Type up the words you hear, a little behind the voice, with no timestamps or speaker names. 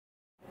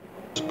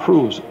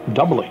proves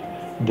doubly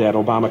that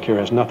Obamacare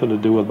has nothing to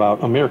do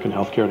about American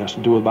health care. It has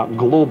to do about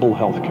global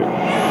health care.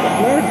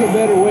 America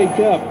better wake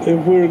up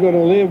if we're going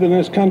to live in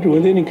this country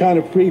with any kind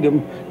of freedom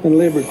and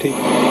liberty.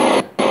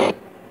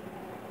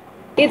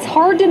 It's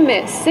hard to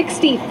miss.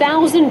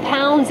 60,000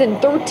 pounds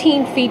and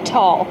 13 feet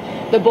tall.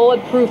 The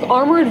bulletproof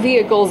armored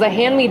vehicle is a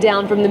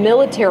hand-me-down from the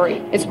military.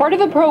 It's part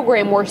of a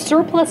program where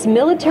surplus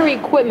military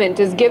equipment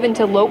is given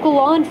to local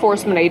law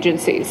enforcement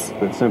agencies.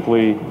 It's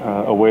simply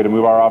a way to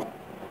move our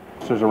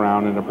officers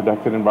around in a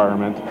protected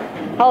environment.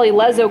 Holly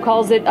Lezo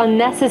calls it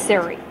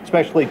unnecessary.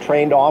 Especially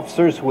trained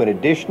officers who, in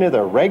addition to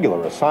their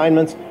regular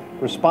assignments,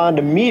 respond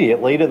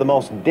immediately to the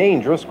most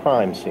dangerous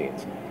crime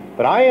scenes.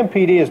 But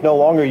IMPD is no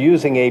longer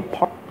using a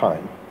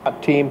part-time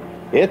team.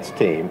 Its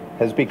team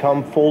has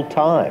become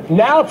full-time.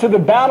 Now to the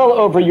battle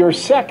over your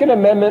Second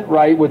Amendment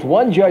right, with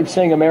one judge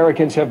saying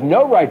Americans have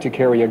no right to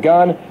carry a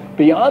gun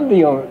beyond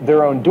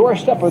their own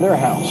doorstep or their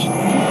house.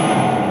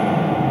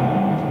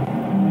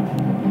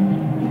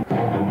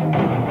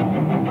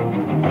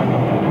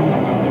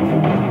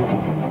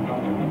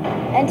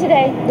 And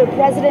today, the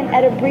president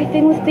at a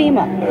briefing with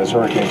FEMA. As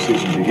hurricane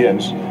season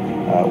begins,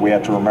 we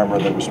have to remember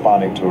that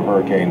responding to a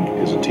hurricane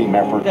is a team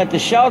effort. That the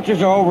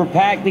shelters are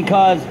overpacked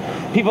because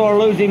people are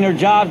losing their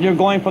jobs. They're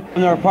going from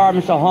their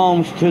apartments to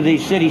homes to the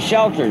city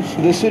shelters.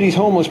 The city's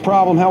homeless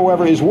problem,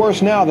 however, is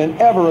worse now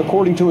than ever,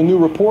 according to a new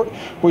report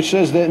which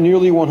says that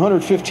nearly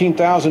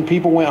 115,000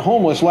 people went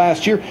homeless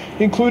last year,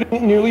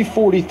 including nearly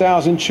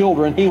 40,000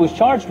 children. He was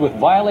charged with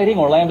violating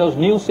Orlando's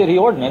new city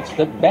ordinance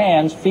that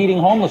bans feeding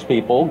homeless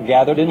people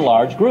gathered in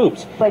large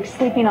groups. Like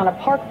sleeping on a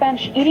park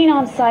bench, eating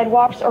on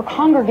sidewalks, or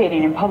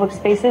congregating in public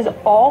spaces,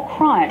 all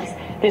crimes.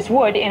 This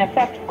would, in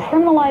effect,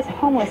 criminalize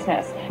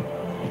homelessness.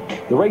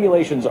 The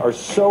regulations are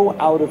so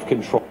out of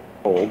control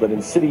that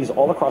in cities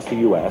all across the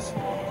U.S.,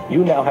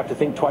 you now have to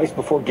think twice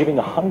before giving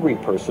a hungry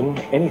person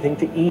anything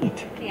to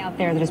eat. Out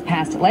there that has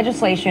passed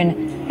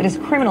legislation that is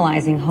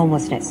criminalizing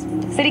homelessness.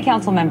 City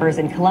council members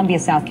in Columbia,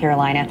 South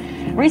Carolina,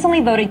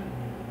 recently voted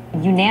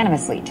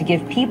unanimously to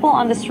give people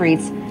on the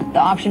streets the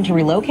option to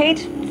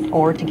relocate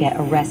or to get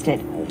arrested.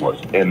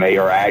 And they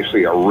are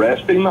actually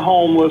arresting the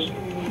homeless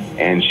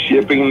and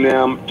shipping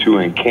them to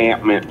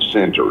encampment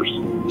centers.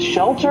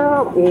 Shelter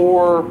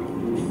or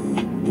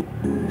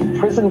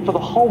prison for the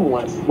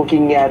homeless,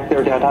 looking at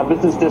their downtown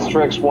business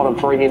districts, want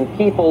to bring in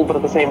people, but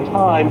at the same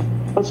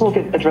time, let's look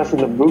at addressing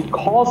the root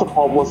cause of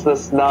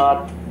homelessness,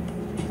 not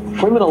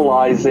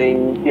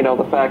criminalizing,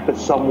 the fact that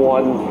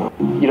someone,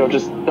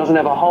 just doesn't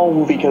have a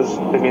home because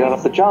they may not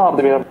have the job,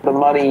 they may not have the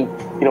money.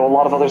 A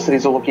lot of other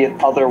cities are looking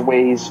at other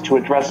ways to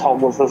address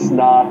homelessness,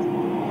 not,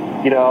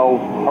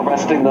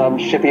 arresting them,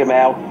 shipping them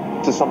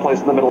out to someplace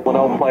in the middle of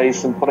no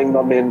place and putting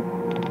them in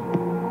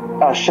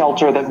a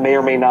shelter that may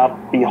or may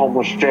not be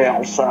homeless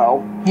jail.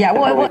 So yeah,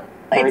 well,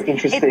 very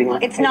interesting.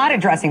 It's not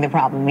addressing the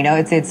problem.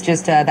 It's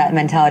just that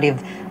mentality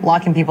of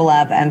locking people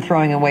up and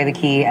throwing away the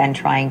key and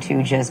trying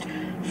to just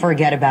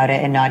forget about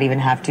it and not even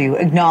have to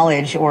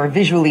acknowledge or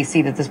visually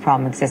see that this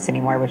problem exists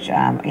anymore, which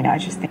I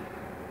just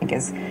think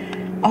is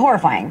a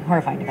horrifying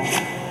development.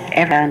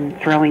 Everyone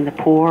throwing the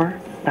poor,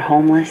 the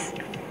homeless,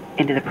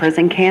 into the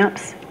prison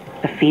camps,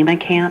 the FEMA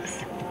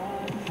camps.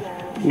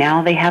 Now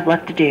all they have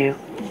left to do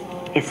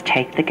is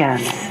take the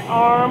guns.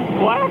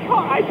 Black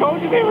Hawk, I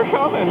told you they were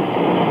coming.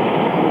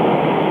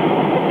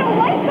 There's no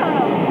lights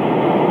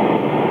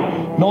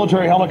on them.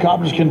 Military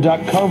helicopters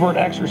conduct covert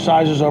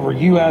exercises over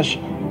U.S.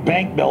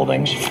 bank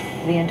buildings.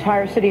 The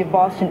entire city of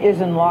Boston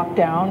is in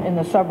lockdown. In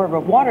the suburb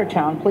of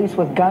Watertown, police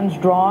with guns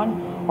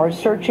drawn are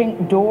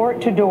searching door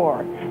to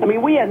door.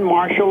 We had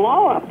martial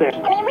law up there.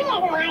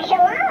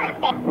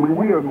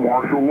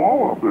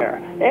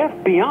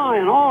 FBI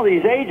and all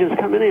these agents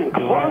coming in,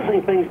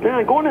 closing things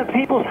down, going to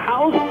people's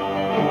houses.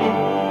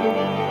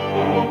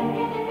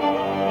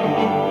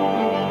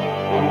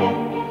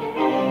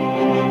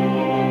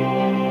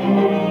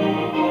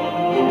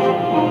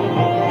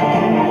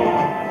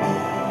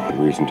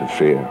 Reason to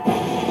fear.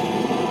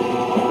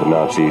 The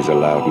Nazis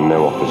allowed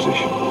no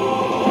opposition.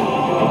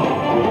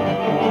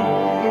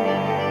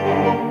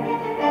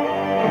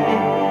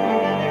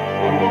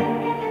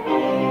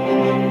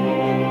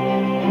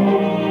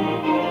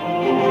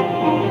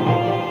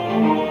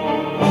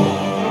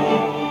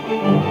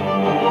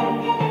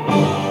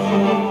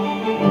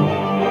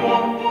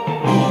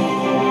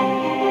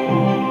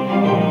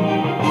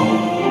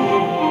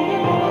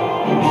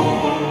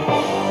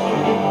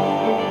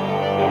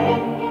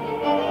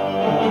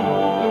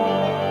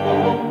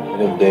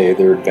 Day,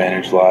 their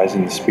advantage lies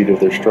in the speed of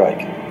their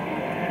strike.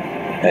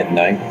 At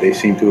night, they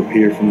seem to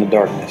appear from the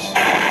darkness.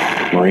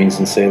 Marines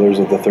and sailors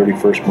of the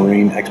 31st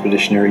Marine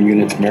Expeditionary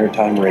Unit's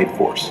Maritime Raid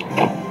Force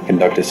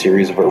conduct a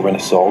series of urban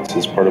assaults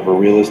as part of a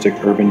realistic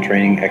urban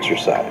training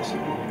exercise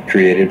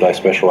created by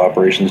Special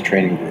Operations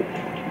Training Group.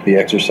 The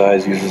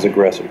exercise uses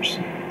aggressors,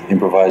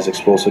 improvised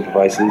explosive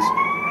devices,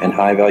 and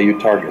high-value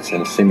targets in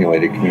a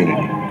simulated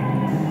community.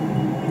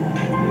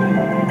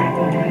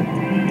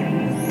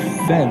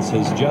 Defense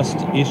has just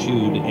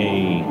issued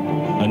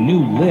a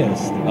new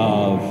list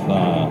of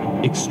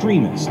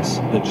extremists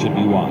that should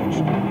be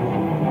watched.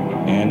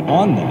 And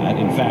on that,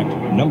 in fact,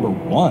 number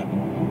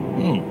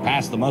one,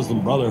 past the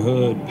Muslim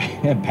Brotherhood,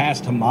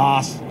 past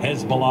Hamas,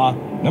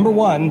 Hezbollah, number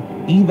one,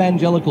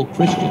 evangelical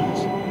Christians.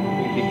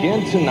 We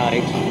begin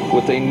tonight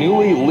with a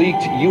newly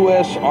leaked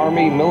U.S.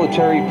 Army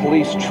military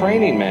police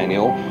training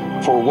manual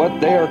for what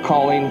they are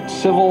calling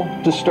civil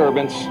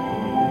disturbance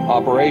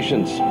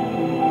operations.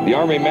 The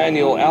Army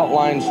manual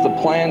outlines the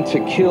plan to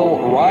kill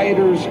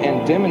rioters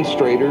and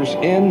demonstrators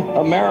in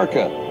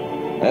America.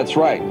 That's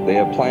right, they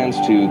have plans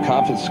to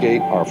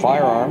confiscate our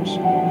firearms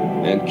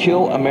and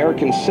kill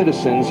American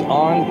citizens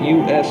on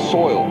U.S.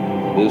 soil.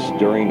 This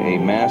during a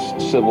mass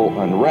civil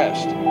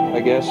unrest.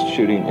 I guess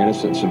shooting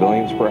innocent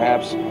civilians,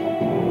 perhaps.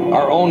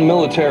 Our own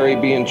military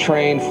being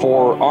trained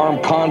for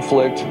armed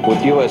conflict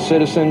with U.S.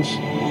 citizens.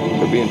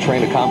 They're being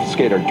trained to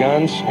confiscate our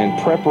guns and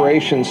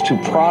preparations to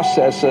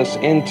process us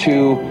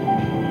into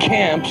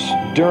camps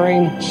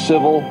during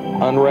civil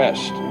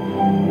unrest.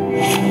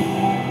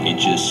 It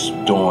just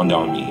dawned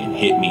on me and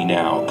hit me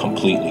now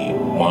completely,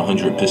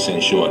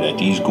 100% sure that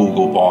these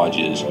Google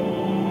barges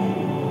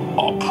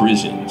are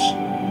prisons,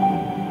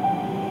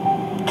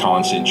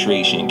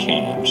 concentration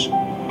camps,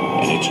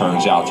 and it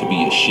turns out to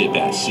be a ship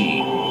at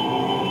sea.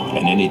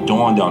 And then it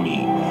dawned on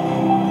me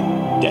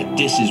that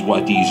this is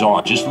what these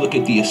are. Just look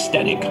at the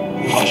aesthetic.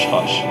 Hush,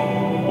 hush.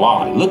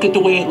 Why? Look at the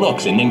way it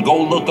looks, and then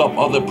go look up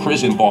other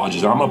prison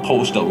barges. I'm gonna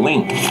post a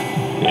link,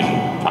 and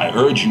I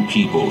urge you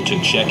people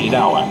to check it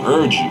out. I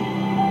urge you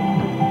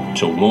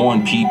to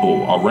warn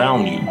people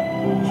around you.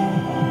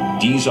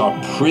 These are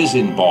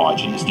prison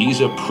barges.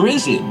 These are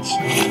prisons.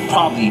 There's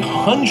probably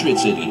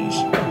hundreds of these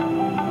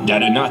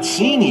that are not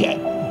seen yet.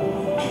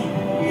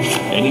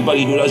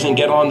 Anybody who doesn't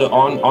get on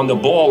the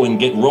ball and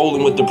get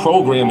rolling with the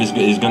program is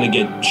going to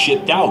get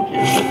shipped out.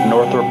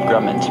 Northrop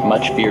Grumman's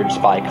much-feared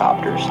spy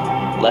copters,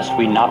 lest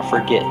we not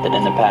forget that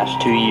in the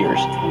past 2 years,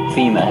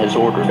 FEMA has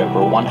ordered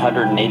over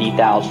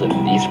 180,000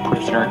 of these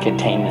prisoner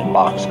containment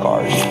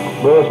boxcars.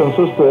 Brothers and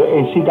sisters,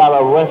 and she got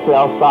arrested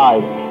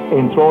outside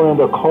and thrown in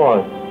the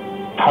car.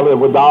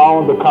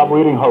 Without the cop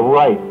reading her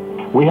right.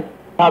 We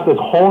have this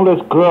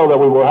homeless girl that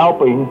we were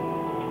helping.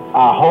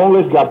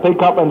 Homeless got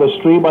picked up in the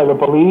street by the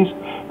police.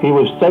 He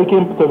was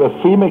taken to the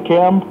FEMA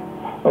camp,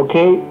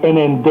 okay? And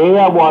then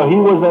there, while he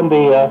was in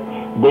there,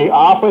 they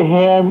offered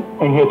him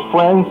and his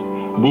friends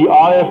the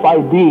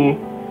RFID,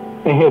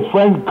 and his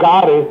friends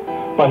got it,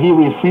 but he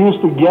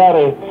refused to get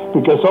it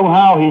because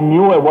somehow he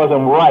knew it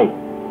wasn't right.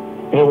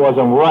 It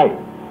wasn't right,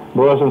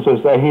 brothers and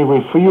sisters. He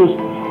refused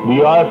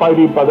the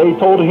RFID, but they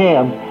told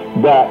him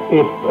that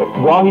if,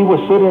 while he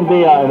was sitting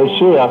there in the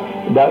chair,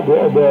 that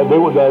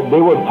they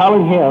were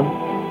telling him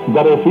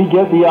that if he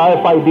gets the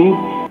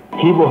RFID,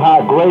 he will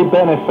have great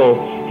benefit.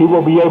 He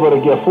will be able to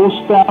get food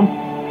stamp,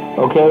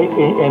 okay,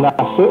 and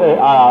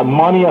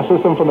money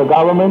assistance from the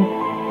government,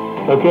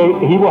 okay.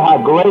 He will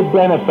have great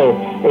benefit,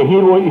 and he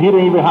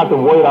didn't even have to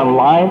wait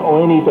online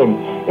or anything.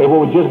 It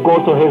will just go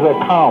to his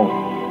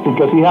account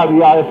because he has the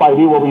RFID.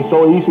 It will be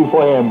so easy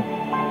for him,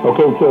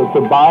 okay,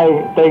 to buy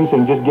things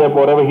and just get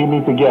whatever he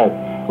needs to get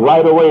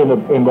right away. In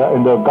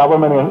the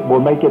government will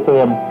make it to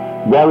him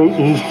very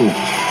easy.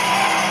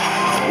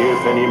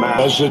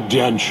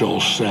 Residential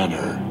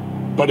center.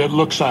 But it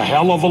looks a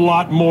hell of a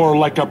lot more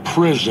like a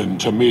prison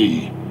to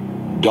me.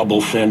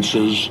 Double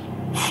fences,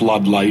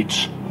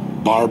 floodlights,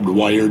 barbed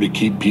wire to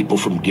keep people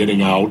from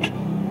getting out,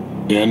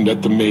 and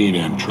at the main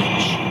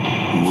entrance,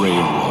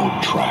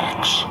 railroad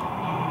tracks,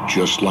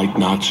 just like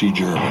Nazi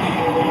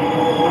Germany.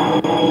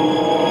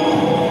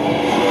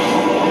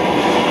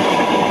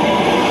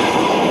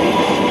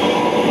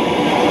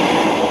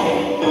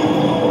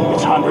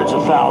 Hundreds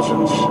of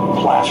thousands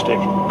plastic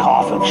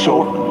coffins.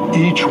 So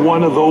each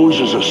one of those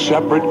is a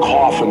separate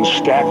coffin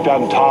stacked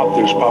on top.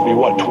 There's probably,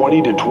 what,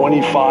 20 to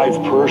 25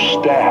 per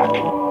stack.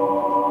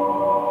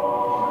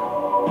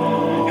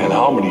 And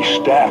how many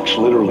stacks?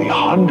 Literally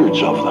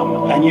hundreds of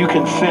them. And you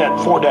can fit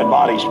 4 dead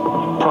bodies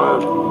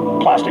per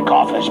plastic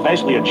coffin. It's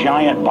basically a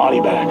giant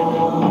body bag.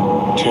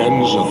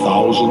 Tens of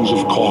thousands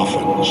of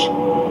coffins.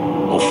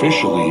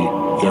 Officially,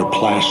 they're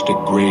plastic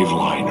grave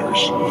liners.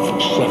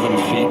 7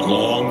 feet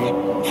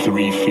long,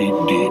 3 feet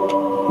deep,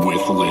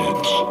 with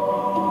lids.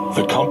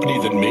 The company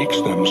that makes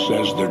them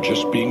says they're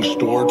just being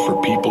stored for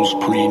people's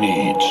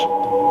pre-needs.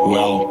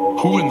 Well,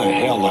 who in the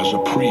hell has a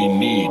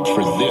pre-need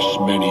for this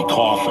many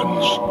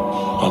coffins?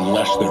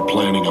 Unless they're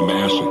planning a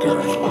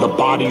massacre. The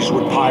bodies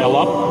would pile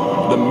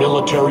up, the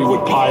military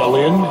would pile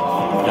in,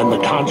 and the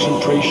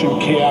concentration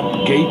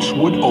camp gates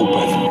would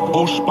open.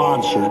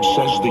 Co-sponsored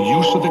says the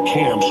use of the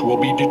camps will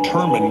be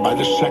determined by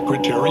the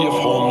Secretary of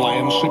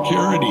Homeland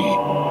Security.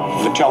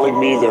 They're telling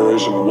me there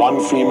isn't one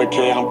FEMA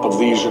camp of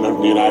these in the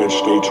United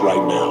States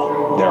right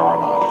now. There are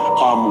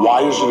not.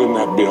 Why is it in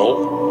that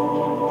bill?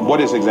 What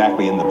is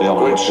exactly in the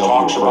bill? It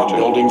talks about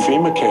building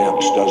FEMA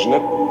camps, doesn't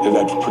it? In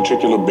that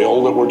particular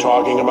bill that we're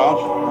talking about?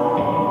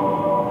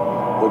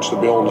 What's the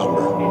bill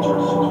number?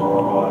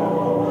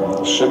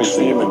 6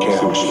 FEMA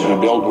camps to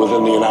be built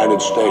within the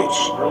United States.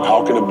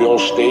 How can a bill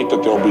state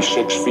that there'll be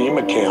 6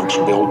 FEMA camps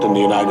built in the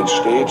United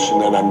States,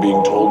 and then I'm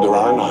being told there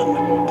are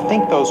none? I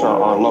think those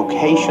are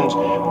locations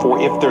for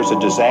if there's a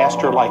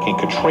disaster like in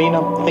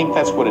Katrina. I think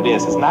that's what it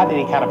is. It's not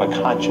any kind of a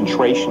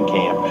concentration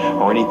camp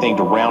or anything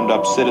to round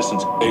up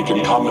citizens. They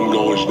can come and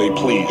go as they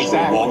please.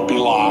 Exactly. They won't be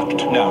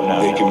locked. No.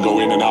 They can go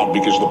in and out,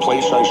 because the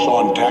place I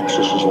saw in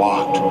Texas is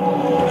locked.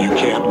 You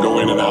can't go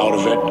in and out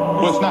of it.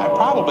 Well, it's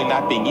probably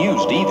not being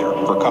used either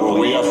for a couple of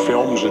years. We have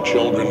films of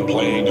children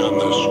playing on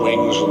the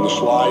swings and the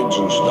slides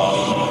and stuff,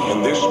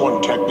 and this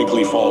one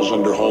technically falls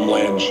under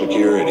Homeland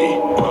Security.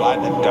 Well, I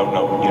don't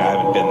know. I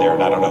haven't been there,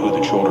 and I don't know who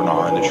the children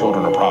are, and the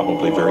children are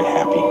probably very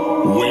happy.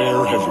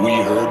 Where have we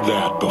heard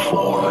that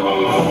before?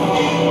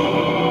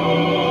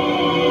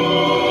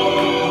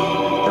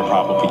 They're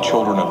probably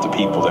children of the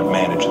people that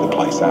manage the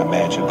place, I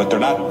imagine, but they're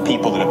not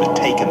people that have been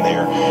taken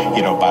there,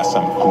 by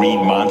some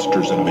green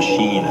monsters in a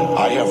machine.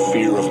 I have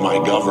fear of my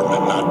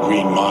government, not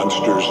green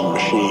monsters and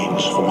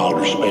machines from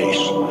outer space.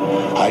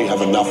 I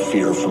have enough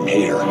fear from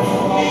here.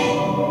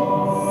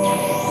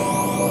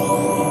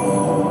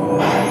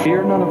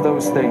 Fear none of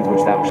those things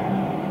which thou...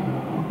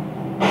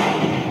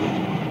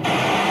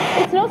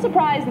 It's no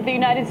surprise that the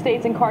United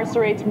States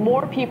incarcerates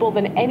more people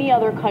than any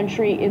other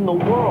country in the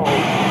world.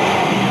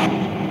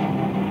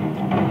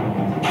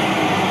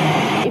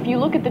 If you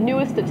look at the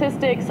newest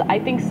statistics, I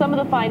think some of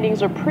the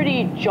findings are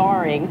pretty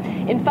jarring.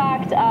 In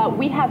fact,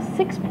 we have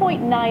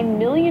 6.9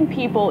 million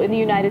people in the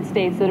United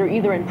States that are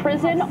either in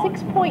prison,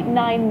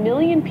 6.9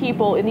 million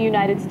people in the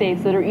United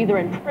States that are either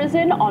in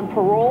prison, on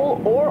parole,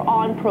 or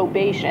on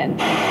probation.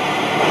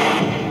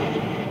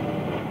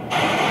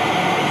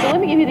 So let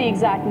me give you the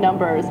exact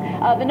numbers.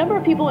 The number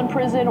of people in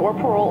prison or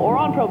parole or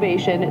on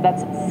probation,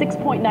 that's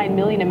 6.9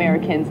 million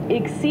Americans,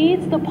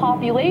 exceeds the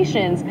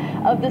populations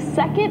of the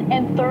second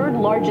and third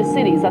largest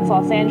cities, that's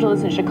Los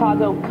Angeles and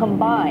Chicago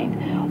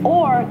combined,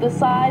 or the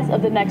size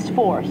of the next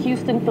 4,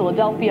 Houston,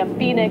 Philadelphia,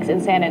 Phoenix,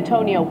 and San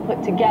Antonio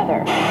put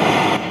together.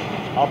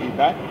 I'll be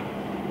back.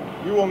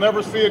 You will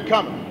never see it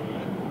coming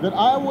that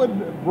I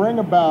would bring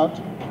about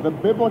the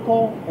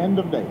biblical end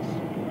of days.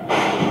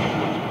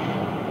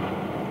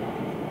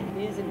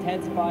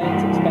 Intensifying,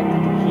 it's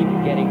expected to keep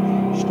getting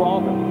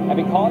stronger. And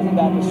because of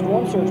that, the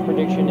storm surge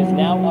prediction is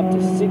now up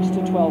to 6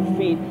 to 12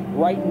 feet,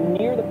 right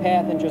near the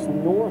path and just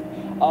north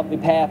of the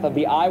path of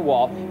the eye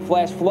wall.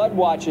 Flash flood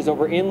watches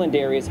over inland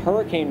areas,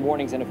 hurricane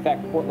warnings in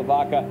effect, Port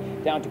Lavaca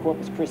down to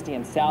Corpus Christi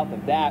and south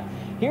of that.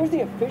 Here's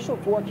the official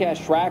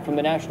forecast track from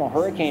the National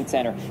Hurricane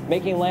Center,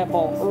 making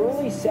landfall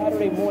early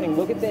Saturday morning.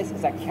 Look at this,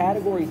 it's a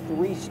Category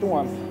 3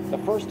 storm. The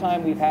first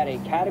time we've had a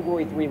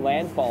Category 3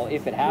 landfall,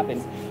 if it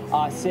happens,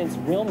 since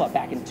Wilma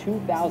back in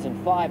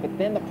 2005. But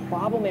then the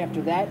problem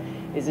after that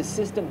is the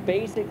system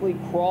basically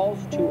crawls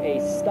to a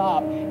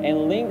stop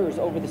and lingers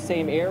over the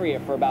same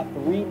area for about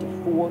 3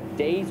 to 4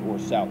 days or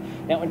so.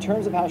 Now, in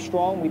terms of how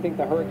strong we think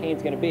the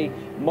hurricane's going to be,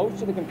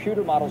 most of the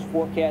computer models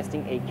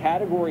forecasting a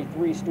Category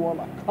 3 storm,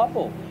 a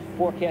couple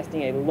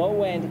forecasting a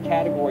low-end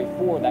Category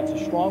 4. That's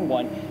a strong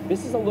one.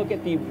 This is a look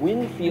at the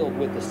wind field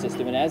with the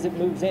system, and as it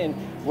moves in,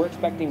 we're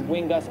expecting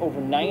wind gusts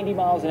over 90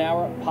 miles an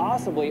hour,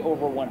 possibly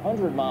over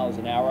 100 miles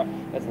an hour.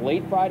 That's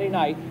late Friday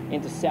night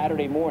into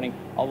Saturday morning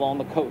along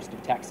the coast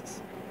of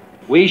Texas.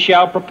 We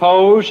shall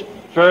propose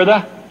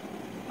further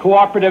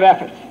cooperative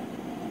efforts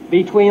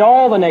between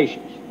all the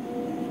nations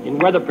in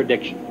weather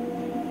prediction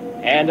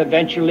and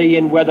eventually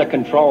in weather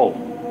control.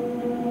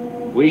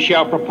 We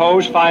shall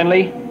propose,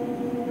 finally,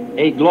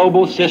 a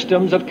global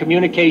systems of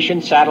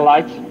communication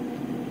satellites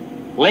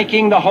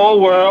linking the whole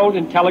world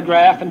in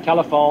telegraph and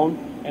telephone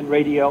and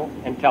radio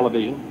and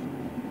television.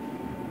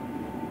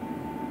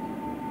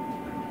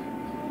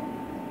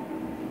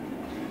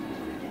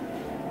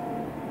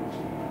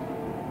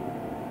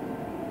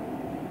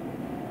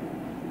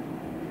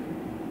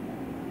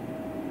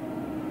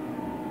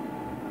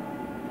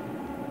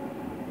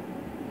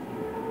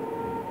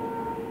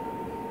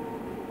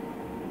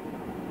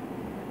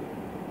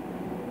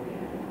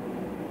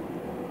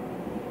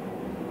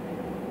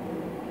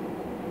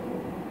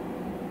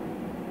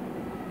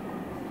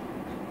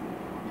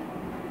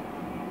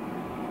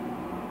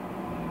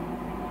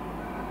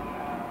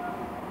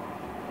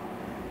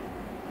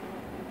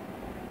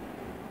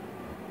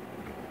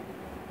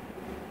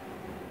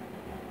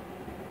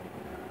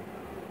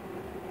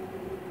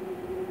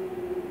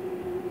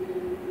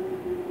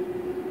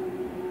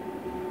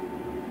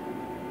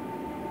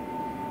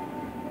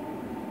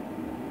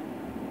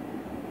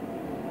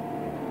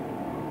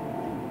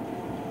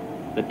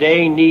 The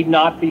day need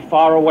not be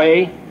far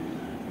away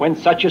when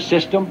such a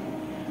system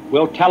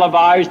will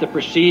televise the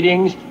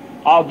proceedings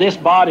of this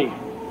body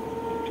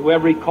to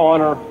every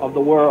corner of the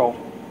world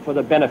for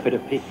the benefit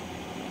of people.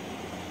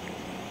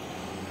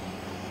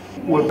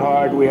 Worked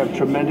hard. We have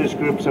tremendous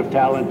groups of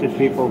talented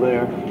people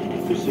there.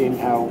 We've seen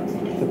how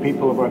the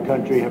people of our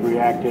country have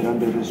reacted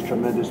under this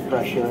tremendous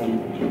pressure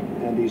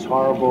and these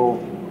horrible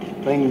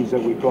things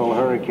that we call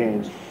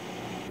hurricanes.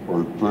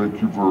 I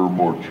thank you very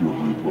much,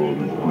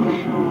 everybody.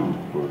 Appreciate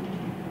it.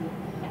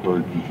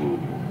 Thank you very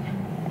much.